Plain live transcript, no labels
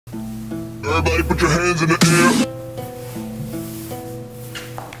Everybody put your hands in the air.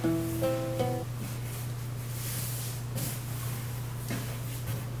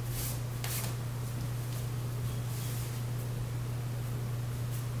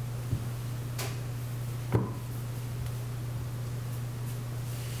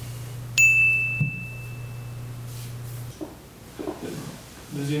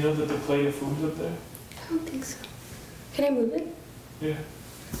 Does he know that the plate of food's up there? I don't think so. Can I move it? Yeah.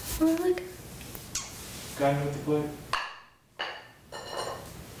 Oh, look. Guy with the plate.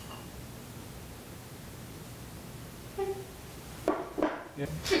 Yeah.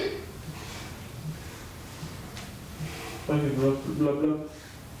 Okay, blub, blub, blub.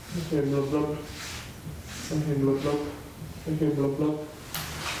 Okay, blub, blub. Okay, blub, blub. Okay, blub, blub.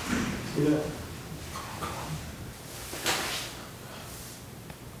 See that?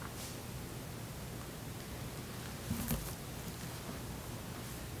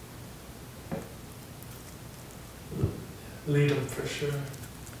 Lead him for sure.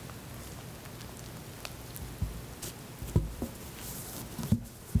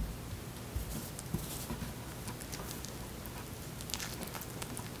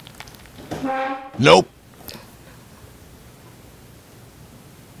 Nope.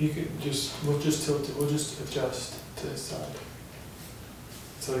 You could we'll just tilt it, we'll just adjust to his side.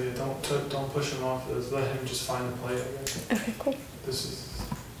 So yeah, don't push him off, just let him just find the plate, I guess. Okay, cool. This is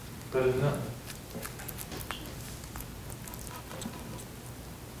better than nothing.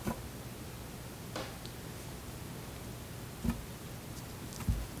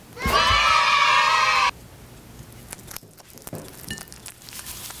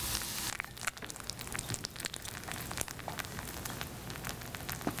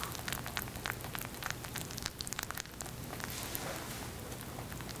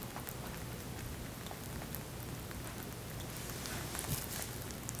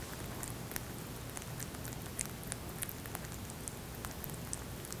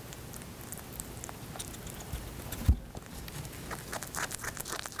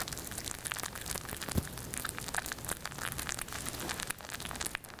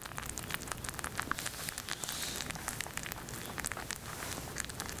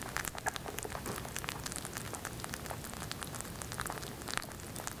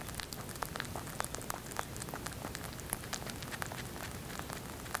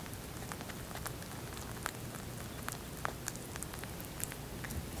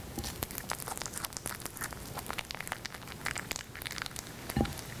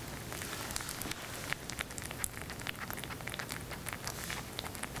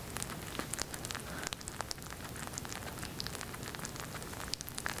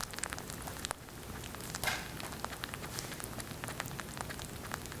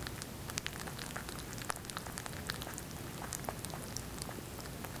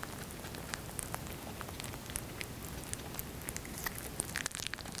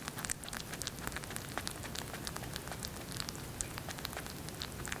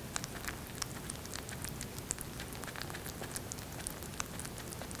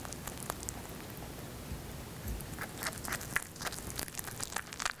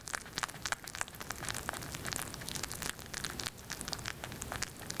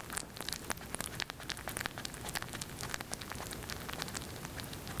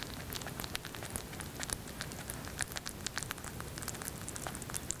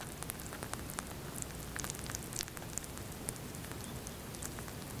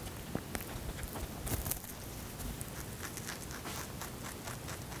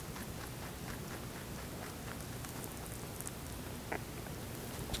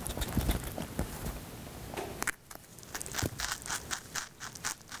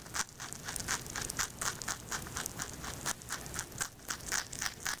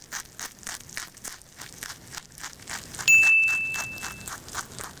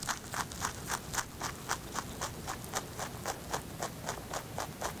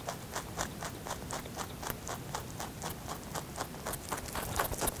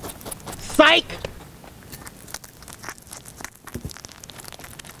 Psych!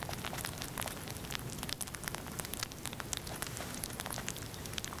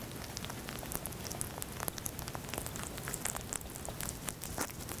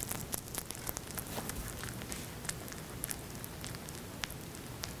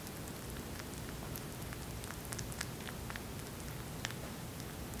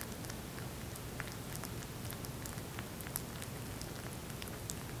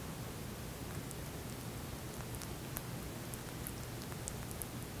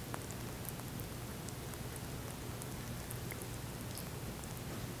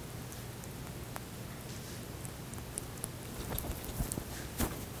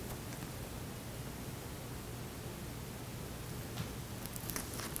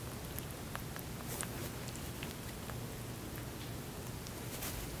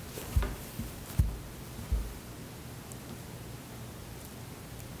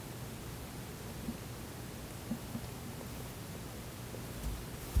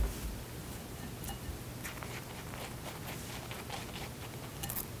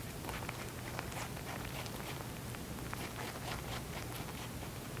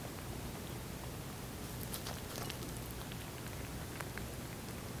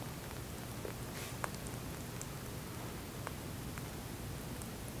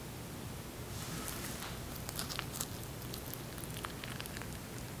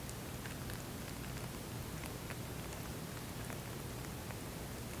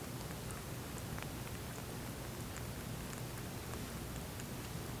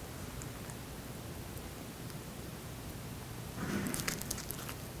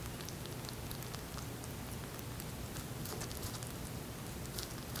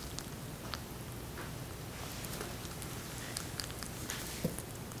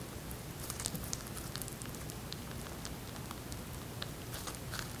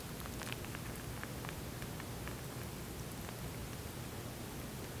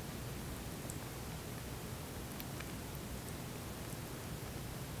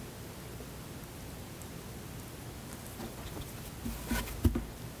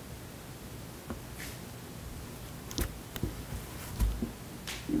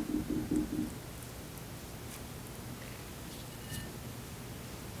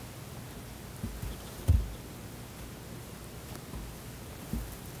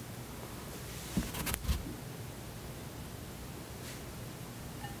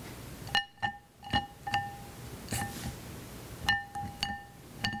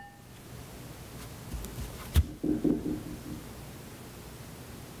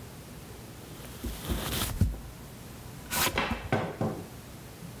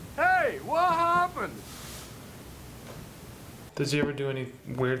 Does he ever do any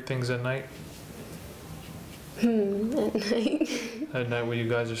weird things at night? At night. At night when you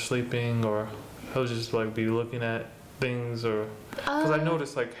guys are sleeping, or he'll just like be looking at things, or because I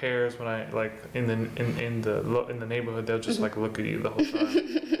notice like hairs when I like in the neighborhood, they'll just like look at you the whole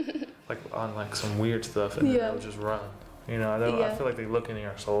time, like on like some weird stuff, and then they'll just run. You know, I feel like they look into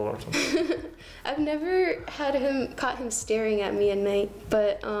your soul or something. I've never caught him staring at me at night,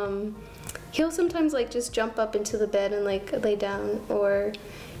 but he'll sometimes like just jump up into the bed and like lay down, or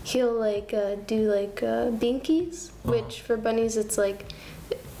he'll like do like binkies, which for bunnies it's like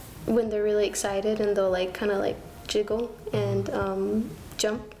when they're really excited and they'll like kind of like jiggle and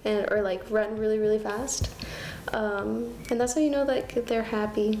jump or like run really really fast, and that's how you know that they're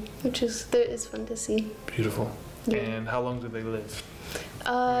happy, which is fun to see. Beautiful. Yeah. And how long do they live?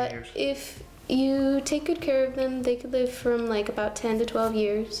 If you take good care of them, they could live from like about 10 to 12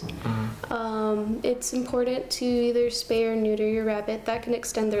 years. It's important to either spay or neuter your rabbit. That can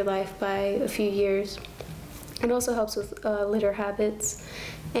extend their life by a few years. It also helps with litter habits.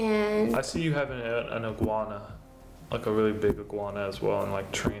 And I see you having an iguana, like a really big iguana as well, and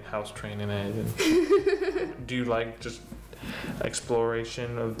like house training it. And do you like just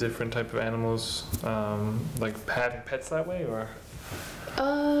exploration of different type of animals, like having pets that way, or?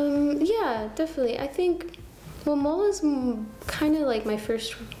 Yeah, definitely. I think, well, Mola's kind of like my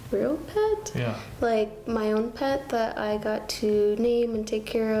first real pet. Yeah. Like my own pet that I got to name and take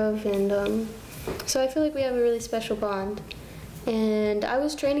care of, and so I feel like we have a really special bond. And I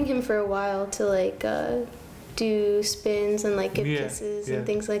was training him for a while to like do spins and like give kisses and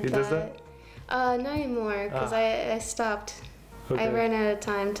things like that. Does that? Not anymore, because I stopped. Okay. I ran out of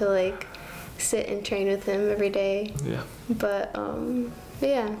time to like sit and train with him every day. Yeah. But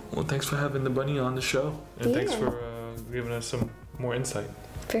yeah. Well, thanks for having the bunny on the show, and thanks for giving us some more insight.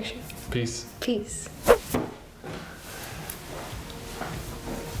 For sure. Peace. Peace.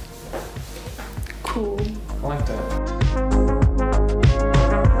 Cool. I like that.